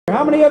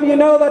How many of you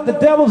know that the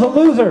devil's a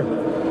loser?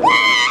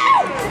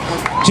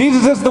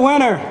 Jesus is the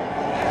winner.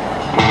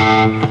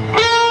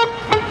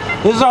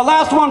 This is our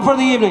last one for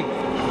the evening.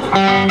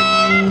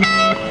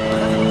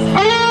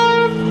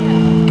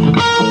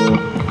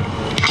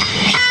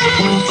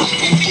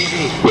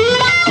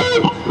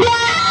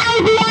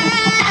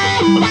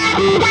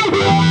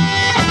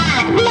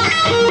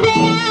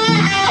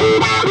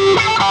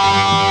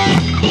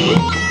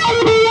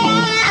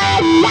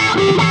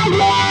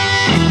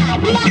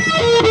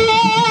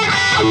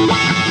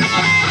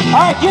 All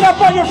right, get up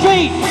on your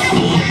feet.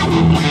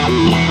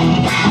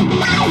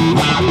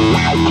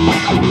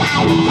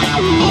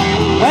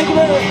 Thank you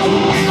very much.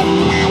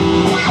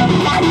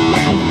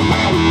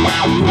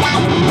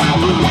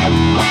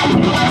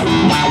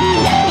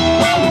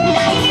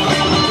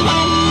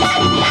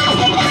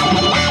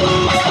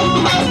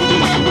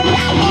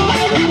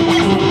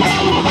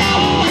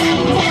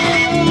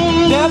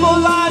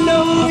 Devil, I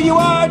know you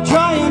are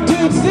trying to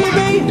deceive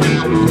me,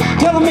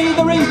 telling me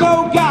there is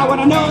no God when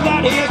I know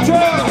that is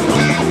true.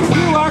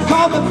 You are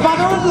called the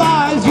father of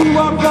lies, you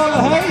are full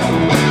of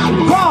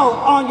hate. Crawl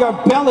on your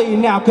belly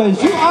now,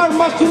 cause you are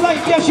much too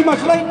late. Yes, you're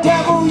much late.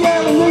 Devil, you're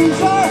a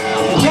loser.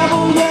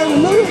 Devil, you're a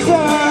loser.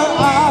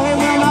 I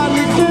will not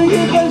listen to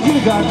you, cause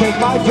you gotta take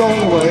my joy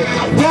away.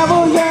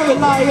 Devil, you're a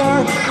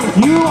liar.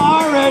 You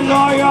are a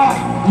lawyer.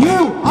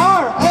 You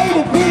are a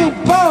defeated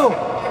foe.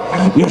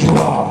 Yes, you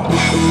are.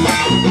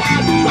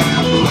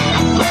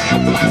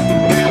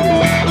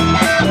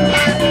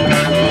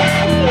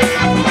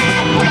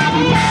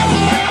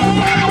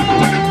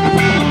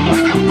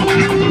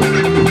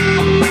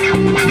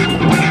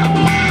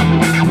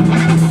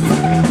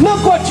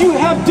 Look what you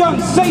have done,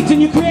 Satan.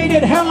 You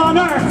created hell on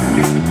earth.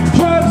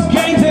 Drugs,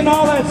 gangs, and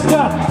all that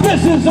stuff.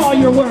 This is all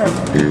your work.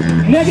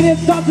 Negative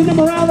thoughts and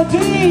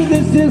immorality.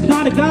 This is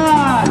not a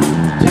God.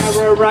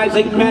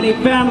 Terrorizing many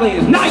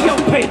families. Now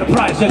you'll pay the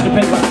price as you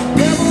pay the price.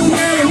 Devil, you're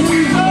a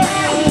loser.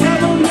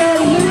 Devil, you're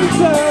a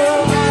loser.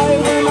 I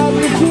will not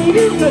deceive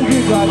you because you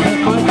got to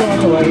take my joy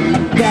away.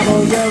 Devil,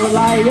 you're a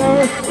liar.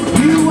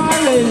 You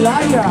are a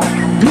liar.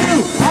 You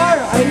are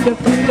a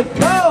defeated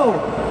foe.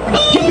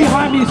 Get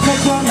behind me,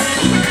 Satan.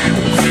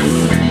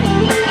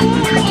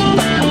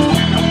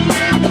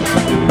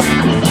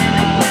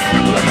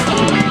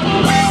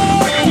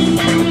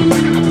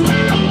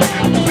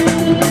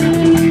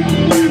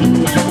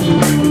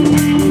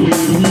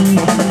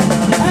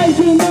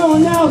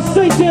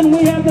 Satan,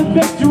 we have the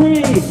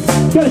victory,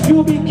 because you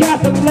will be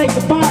cast in the lake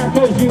of fire,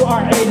 because you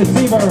are a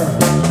deceiver.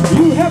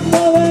 You have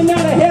fallen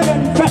out of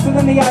heaven faster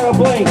than the eye of a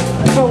blink.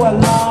 So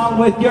along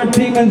with your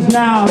demons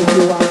now,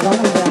 you are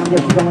going down,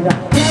 you're going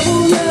down.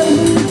 Devil, you're a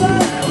loser.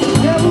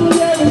 Devil,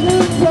 you're a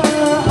loser.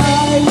 I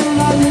will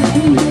not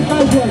receive you,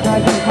 because you're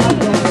going to take my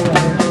death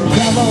away.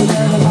 Devil,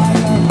 you're a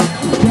liar.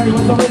 Jerry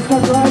was the race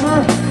car driver.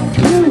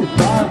 You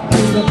are a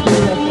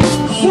defeated.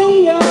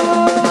 See ya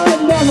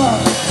never.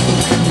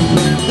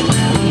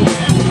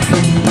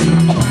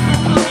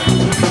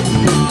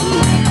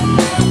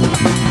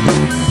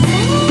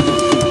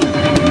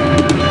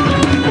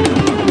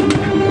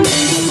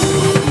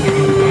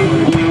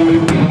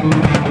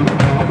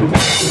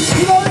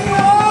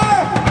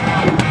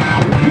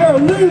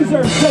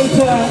 Loser,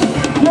 Satan,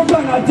 you're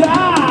gonna die.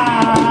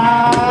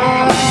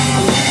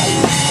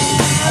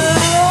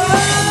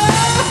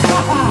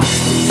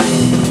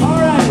 All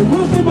right,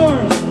 Ruthie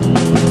boys,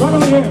 run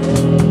over here.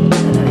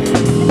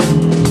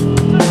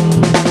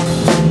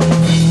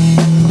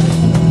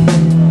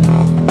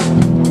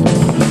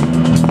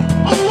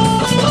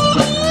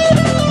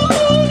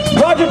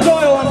 Roger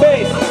Doyle on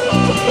bass.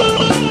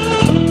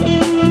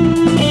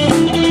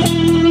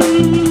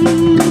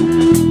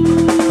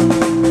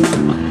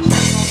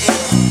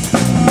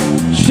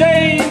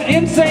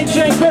 Insane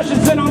Shane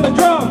Christenson on the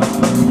drums.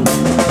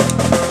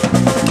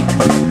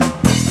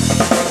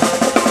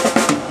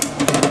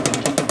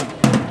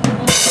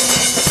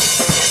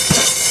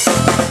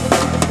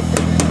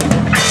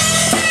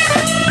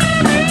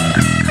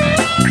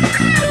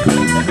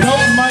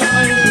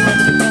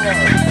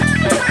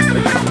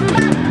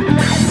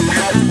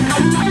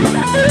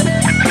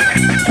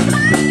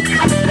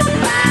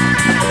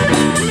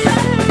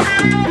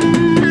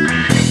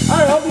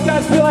 Alright, hope you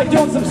guys feel like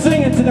doing some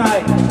singing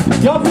tonight.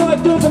 Y'all feel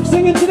like doing some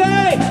singing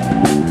today?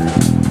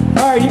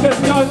 Alright, you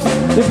guys know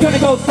it's gonna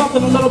go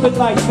something a little bit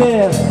like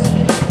this.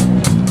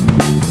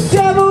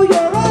 Devil,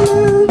 you're a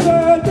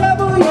loser.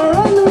 Devil, you're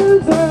a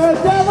loser.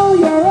 Devil,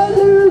 you're a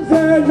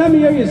loser. Let me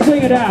hear you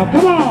sing it out.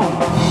 Come on.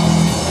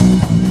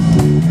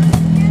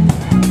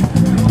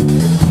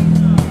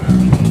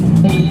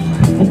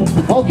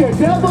 Okay,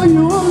 devil,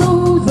 you a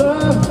loser.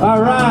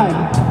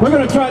 Alright, we're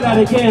gonna try that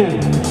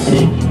again.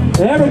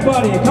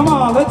 Everybody, come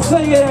on, let's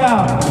sing it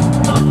out.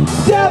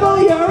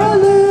 Devil, you're a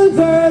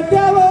loser.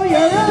 Devil, you're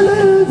a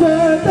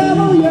loser.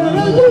 Devil, you're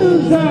a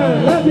loser.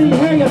 Let me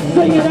hear you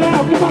sing it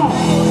out. Come on.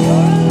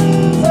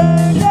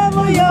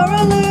 Devil, you're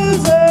a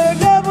loser.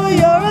 Devil,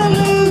 you're a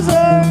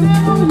loser.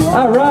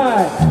 All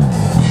right.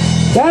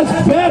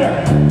 That's better.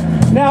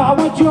 Now, I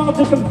want you all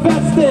to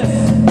confess this.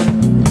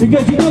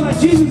 Because you know that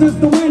Jesus is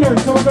the winner,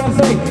 so we're going to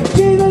say,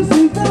 Jesus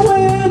is the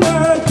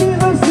winner,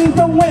 Jesus is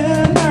the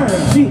winner.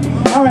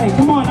 All right,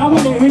 come on, I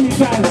want to hear you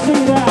guys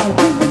sing it out.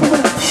 Jesus is the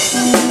winner.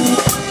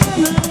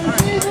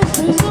 Jesus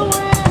is the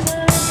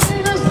winner,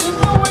 Jesus is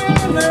the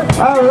winner.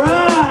 All right.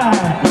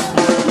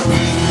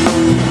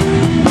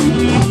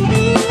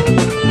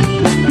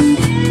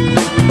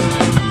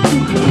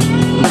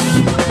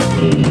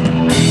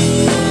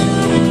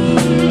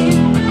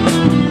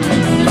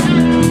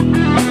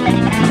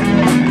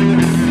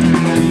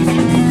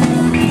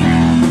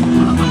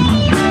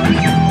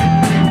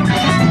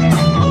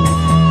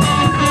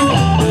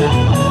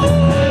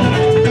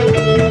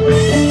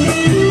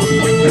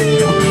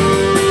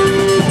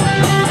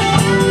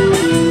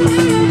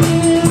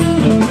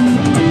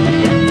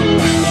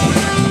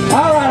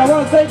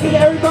 Thank you to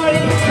everybody.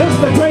 This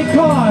is a great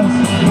cause.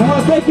 I want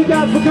to thank you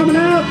guys for coming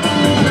out.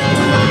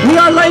 We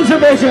are Laser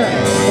Vision.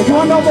 If you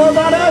want to know more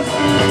about us,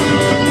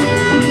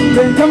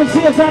 then come and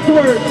see us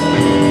afterwards.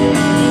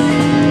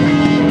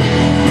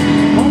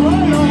 All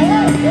right.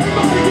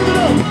 Everybody give it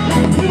up.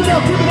 Give it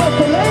up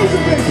for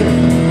Laser Vision.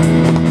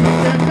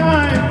 It's that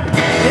time.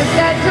 It's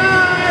that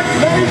time.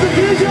 Laser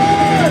Vision.